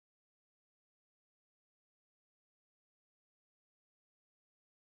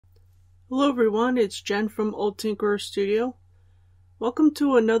Hello everyone, it's Jen from Old Tinkerer Studio. Welcome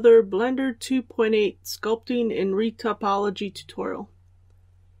to another Blender 2.8 Sculpting and Retopology tutorial.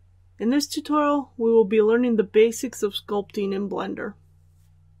 In this tutorial, we will be learning the basics of sculpting in Blender.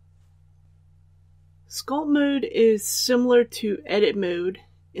 Sculpt mode is similar to edit mode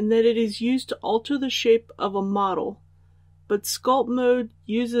in that it is used to alter the shape of a model, but sculpt mode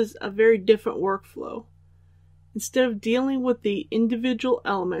uses a very different workflow. Instead of dealing with the individual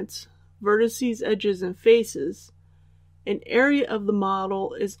elements, vertices, edges, and faces, an area of the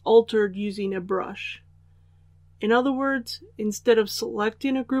model is altered using a brush. In other words, instead of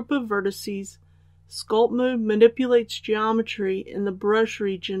selecting a group of vertices, sculpt mode manipulates geometry in the brush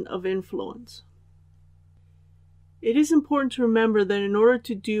region of influence. It is important to remember that in order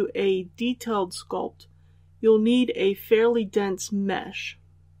to do a detailed sculpt, you'll need a fairly dense mesh.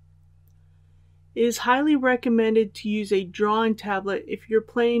 It is highly recommended to use a drawing tablet if you're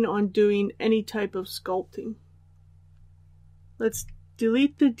planning on doing any type of sculpting. Let's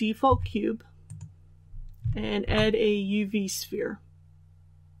delete the default cube and add a UV sphere.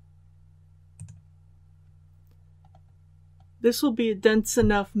 This will be a dense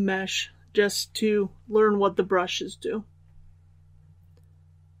enough mesh just to learn what the brushes do.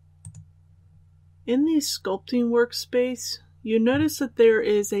 In the sculpting workspace, you notice that there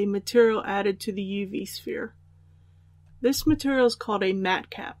is a material added to the UV sphere. This material is called a matte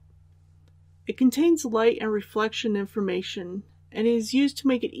cap. It contains light and reflection information and is used to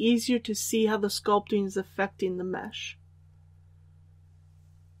make it easier to see how the sculpting is affecting the mesh.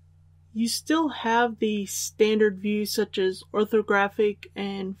 You still have the standard views such as orthographic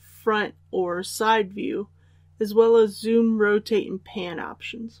and front or side view, as well as zoom, rotate, and pan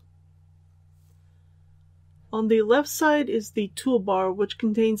options. On the left side is the toolbar, which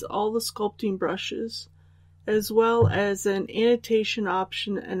contains all the sculpting brushes, as well as an annotation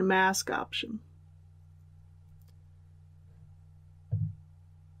option and a mask option.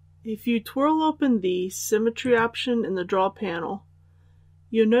 If you twirl open the symmetry option in the draw panel,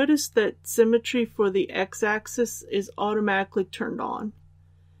 you'll notice that symmetry for the x-axis is automatically turned on,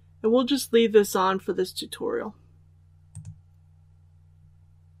 and we'll just leave this on for this tutorial.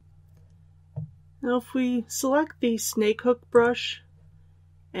 Now if we select the snake hook brush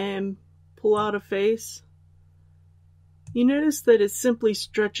and pull out a face, you notice that it simply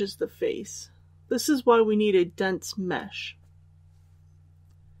stretches the face. This is why we need a dense mesh.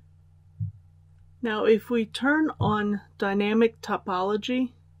 Now if we turn on dynamic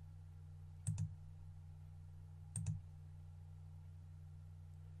topology,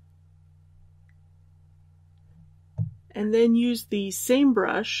 and then use the same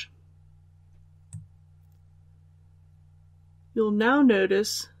brush, you'll now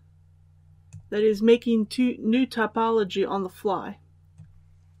notice that it is making new topology on the fly.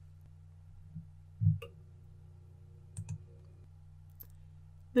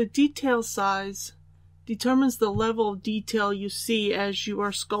 The detail size determines the level of detail you see as you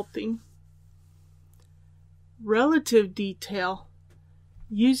are sculpting. Relative detail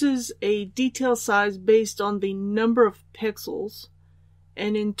uses a detail size based on the number of pixels,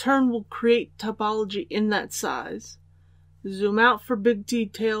 and in turn will create topology in that size. Zoom out for big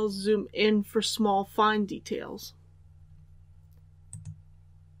details, zoom in for small, fine details.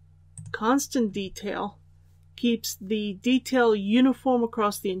 Constant detail keeps the detail uniform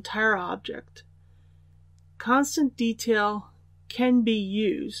across the entire object. Constant detail can be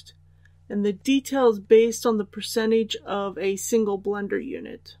used, and the detail is based on the percentage of a single Blender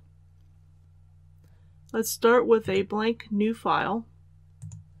unit. Let's start with a blank new file.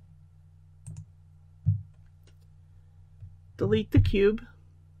 Delete the cube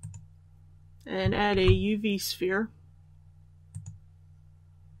and add a UV sphere.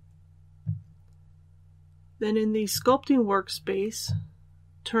 Then in the sculpting workspace,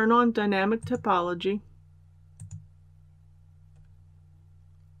 turn on dynamic topology.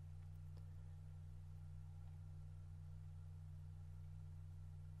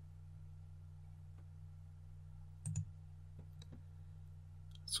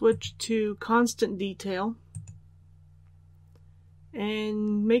 Switch to constant detail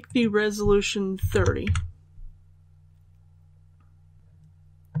and make the resolution 30.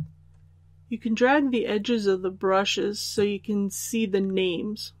 You can drag the edges of the brushes so you can see the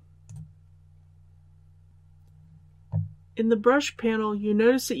names. In the brush panel, you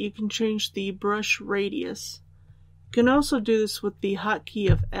notice that you can change the brush radius. You can also do this with the hotkey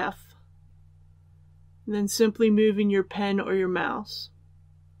of F, and then simply moving your pen or your mouse.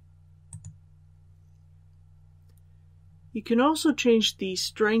 You can also change the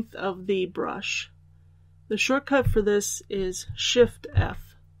strength of the brush. The shortcut for this is Shift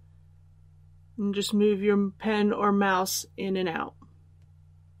F. And just move your pen or mouse in and out.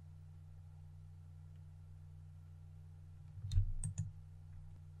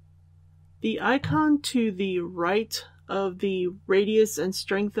 The icon to the right of the radius and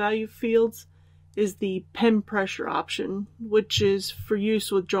strength value fields is the pen pressure option, which is for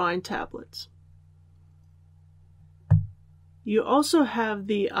use with drawing tablets. You also have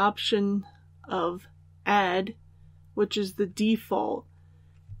the option of Add, which is the default,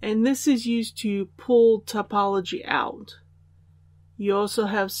 and this is used to pull topology out. You also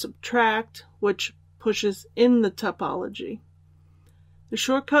have Subtract, which pushes in the topology. The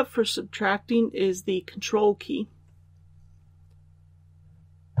shortcut for subtracting is the Control key.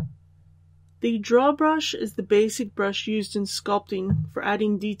 The draw brush is the basic brush used in sculpting for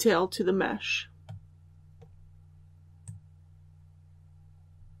adding detail to the mesh.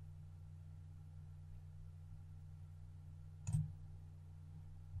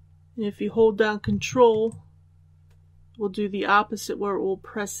 And if you hold down Control, we'll do the opposite where it will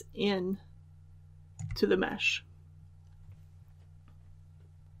press in to the mesh.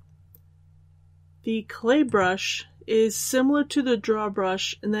 The clay brush is similar to the draw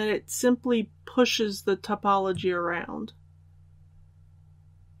brush in that it simply pushes the topology around.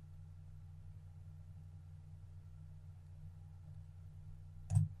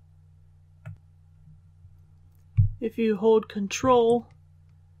 If you hold Control,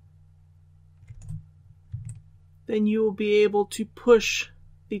 then you will be able to push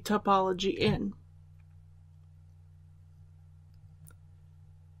the topology in.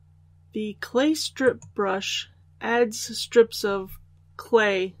 The clay strip brush adds strips of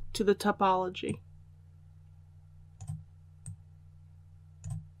clay to the topology.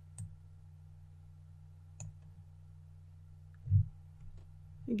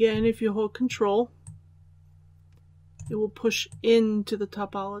 Again, if you hold Control, it will push into the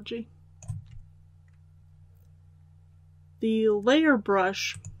topology. The layer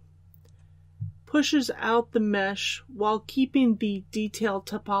brush pushes out the mesh while keeping the detailed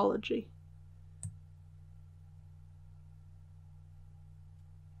topology.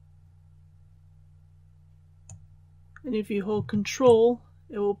 And if you hold Control,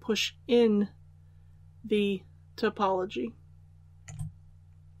 it will push in the topology.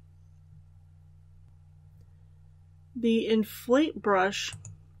 The inflate brush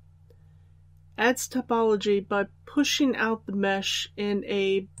adds topology by pushing out the mesh in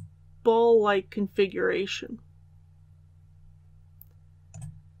a ball-like configuration.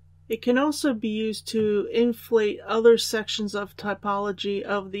 It can also be used to inflate other sections of topology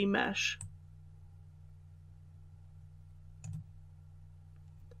of the mesh.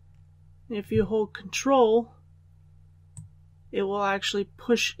 If you hold Control, it will actually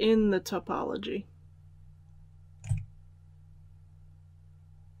push in the topology.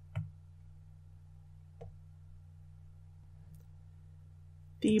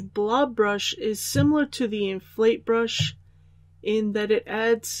 The blob brush is similar to the inflate brush in that it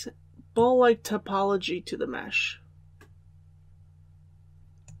adds ball-like topology to the mesh.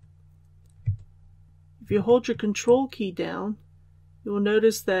 If you hold your Control key down, you will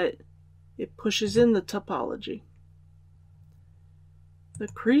notice that it pushes in the topology. The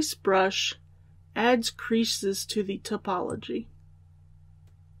crease brush adds creases to the topology.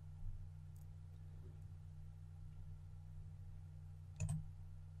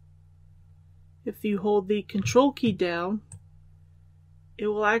 If you hold the Control key down, it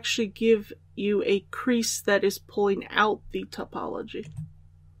will actually give you a crease that is pulling out the topology.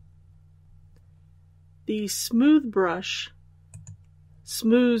 The smooth brush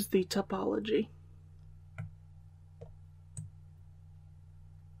smooths the topology.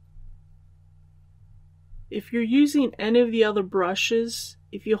 If you're using any of the other brushes,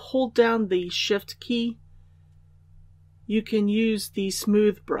 if you hold down the Shift key, you can use the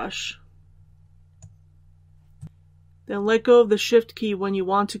smooth brush. Then let go of the Shift key when you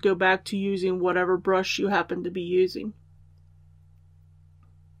want to go back to using whatever brush you happen to be using.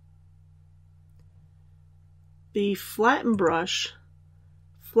 The flatten brush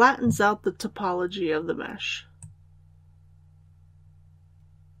flattens out the topology of the mesh.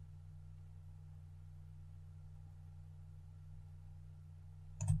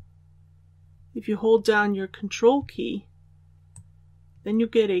 If you hold down your Control key, then you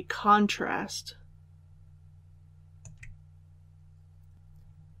get a contrast.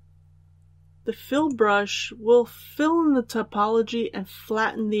 The fill brush will fill in the topology and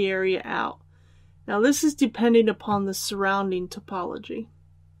flatten the area out. Now this is depending upon the surrounding topology.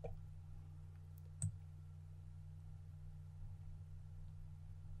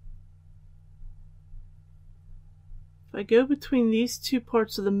 If I go between these two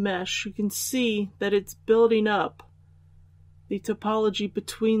parts of the mesh, you can see that it's building up the topology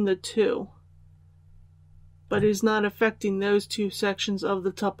between the two, but is not affecting those two sections of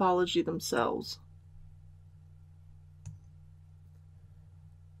the topology themselves.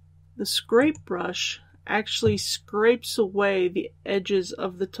 The scrape brush actually scrapes away the edges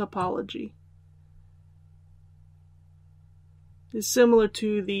of the topology. It's similar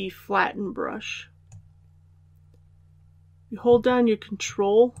to the flatten brush. You hold down your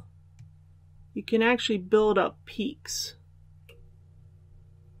control, you can actually build up peaks.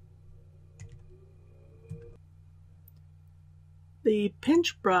 The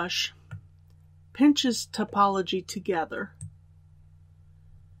pinch brush pinches topology together.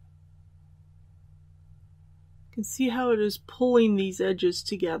 You can see how it is pulling these edges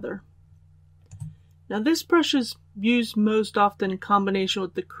together. Now this brush is used most often in combination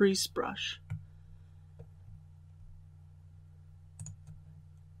with the crease brush.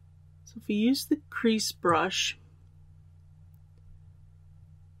 So if we use the crease brush,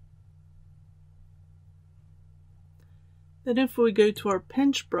 then if we go to our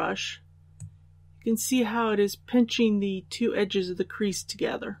pinch brush, you can see how it is pinching the two edges of the crease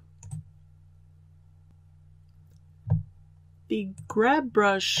together. The grab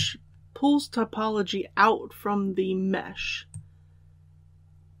brush pulls topology out from the mesh,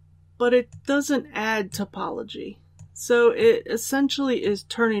 but it doesn't add topology. So it essentially is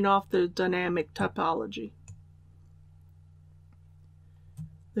turning off the dynamic topology.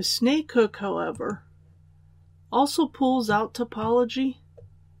 The snake hook, however, also pulls out topology,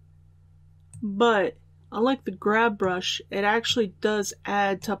 but unlike the grab brush, it actually does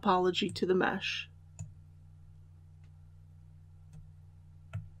add topology to the mesh.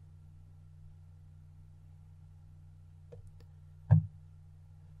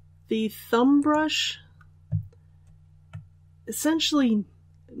 The thumb brush essentially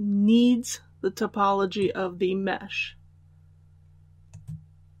kneads the topology of the mesh.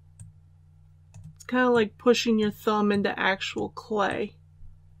 It's kind of like pushing your thumb into actual clay.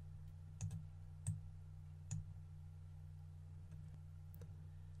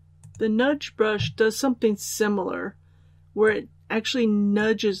 The nudge brush does something similar, where it actually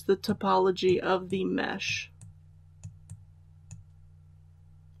nudges the topology of the mesh.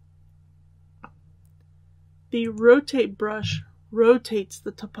 The rotate brush rotates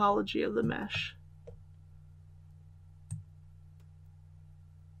the topology of the mesh.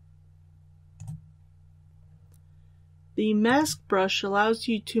 The mask brush allows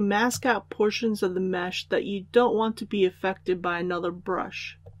you to mask out portions of the mesh that you don't want to be affected by another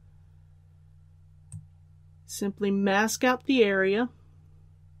brush. Simply mask out the area.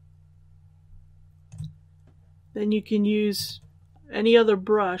 Then you can use any other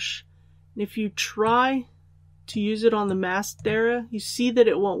brush. And if you try to use it on the masked area, you see that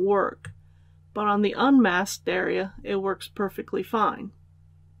it won't work. But on the unmasked area, it works perfectly fine.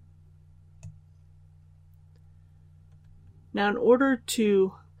 Now, in order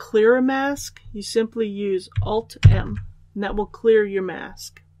to clear a mask, you simply use Alt-M, and that will clear your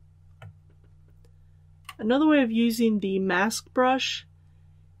mask. Another way of using the mask brush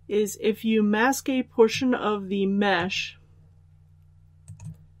is if you mask a portion of the mesh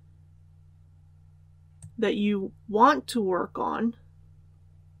that you want to work on.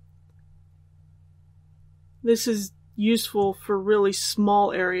 This is useful for really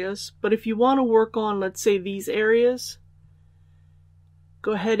small areas, but if you want to work on, let's say, these areas,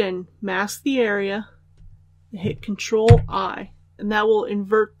 go ahead and mask the area, and hit Control-I, and that will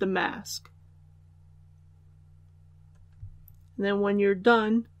invert the mask. And then when you're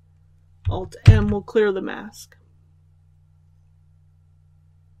done, Alt-M will clear the mask.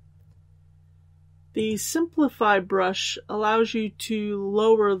 The Simplify brush allows you to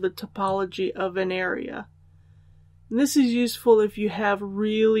lower the topology of an area. And this is useful if you have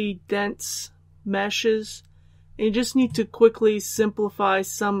really dense meshes and you just need to quickly simplify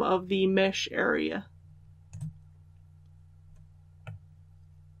some of the mesh area.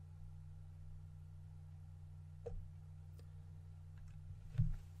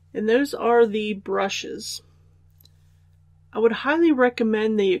 And those are the brushes. I would highly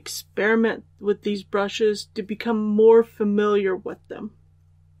recommend that you experiment with these brushes to become more familiar with them.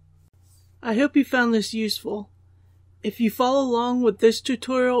 I hope you found this useful. If you follow along with this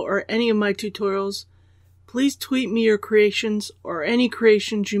tutorial or any of my tutorials, please tweet me your creations or any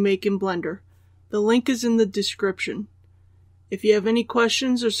creations you make in Blender. The link is in the description. If you have any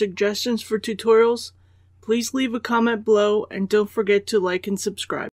questions or suggestions for tutorials, please leave a comment below and don't forget to like and subscribe.